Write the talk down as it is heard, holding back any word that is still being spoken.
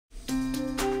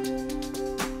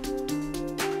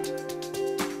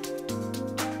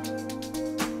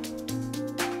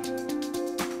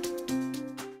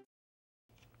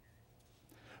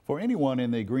For anyone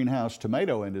in the greenhouse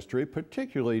tomato industry,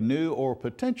 particularly new or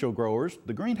potential growers,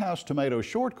 the Greenhouse Tomato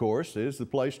Short Course is the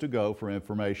place to go for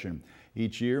information.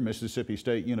 Each year, Mississippi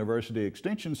State University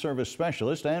Extension Service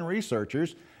specialists and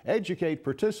researchers educate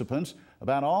participants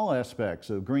about all aspects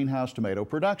of greenhouse tomato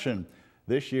production.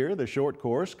 This year, the short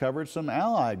course covered some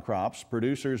allied crops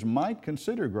producers might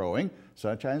consider growing,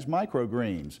 such as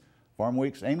microgreens.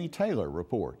 Farmweek's Amy Taylor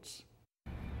reports.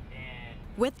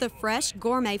 With the fresh,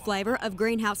 gourmet flavor of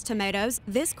greenhouse tomatoes,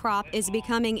 this crop is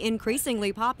becoming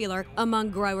increasingly popular among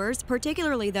growers,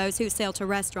 particularly those who sell to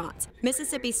restaurants.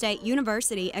 Mississippi State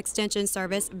University Extension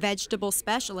Service vegetable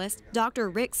specialist Dr.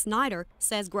 Rick Snyder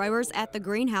says growers at the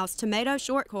Greenhouse Tomato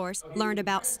Short Course learned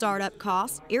about startup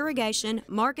costs, irrigation,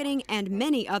 marketing, and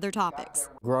many other topics.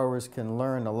 Growers can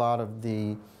learn a lot of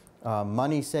the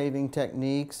money-saving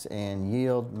techniques and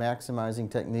yield maximizing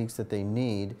techniques that they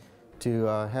need to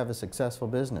have a successful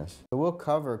business. We'll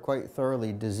cover quite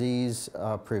thoroughly disease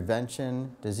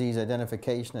prevention, disease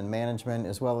identification and management,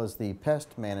 as well as the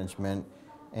pest management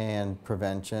and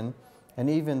prevention, and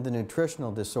even the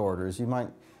nutritional disorders. You might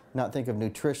not think of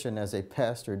nutrition as a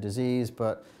pest or disease,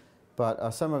 but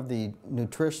some of the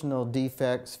nutritional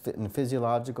defects and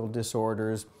physiological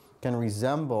disorders can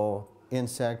resemble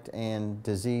insect and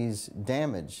disease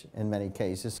damage in many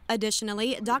cases.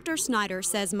 Additionally, Dr. Snyder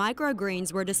says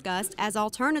microgreens were discussed as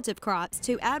alternative crops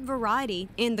to add variety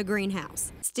in the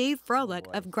greenhouse. Steve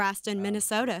Froelich of Graston,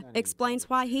 Minnesota, explains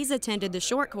why he's attended the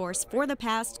short course for the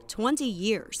past 20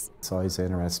 years. It's always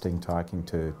interesting talking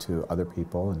to other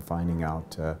people and finding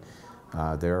out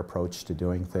their approach to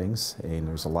doing things, and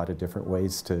there's a lot of different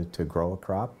ways to grow a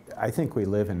crop. I think we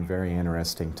live in very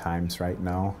interesting times right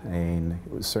now, and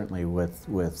certainly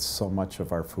with so much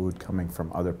of our food coming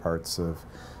from other parts of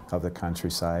the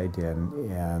countryside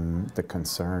and the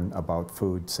concern about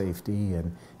food safety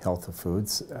and health of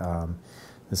foods.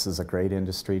 This is a great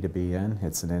industry to be in.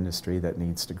 It's an industry that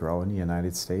needs to grow in the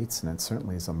United States, and it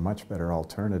certainly is a much better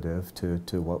alternative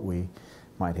to what we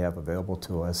might have available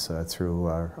to us through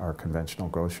our conventional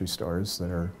grocery stores that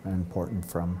are important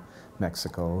from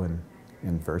Mexico and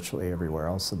virtually everywhere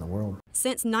else in the world.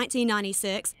 Since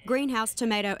 1996, greenhouse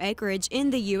tomato acreage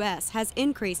in the U.S. has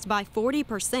increased by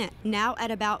 40%, now at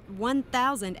about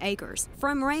 1,000 acres.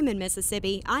 From Raymond,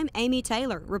 Mississippi, I'm Amy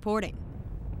Taylor reporting.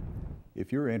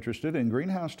 If you're interested in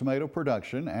greenhouse tomato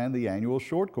production and the annual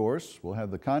short course, we'll have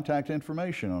the contact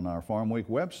information on our Farm Week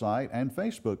website and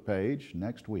Facebook page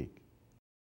next week.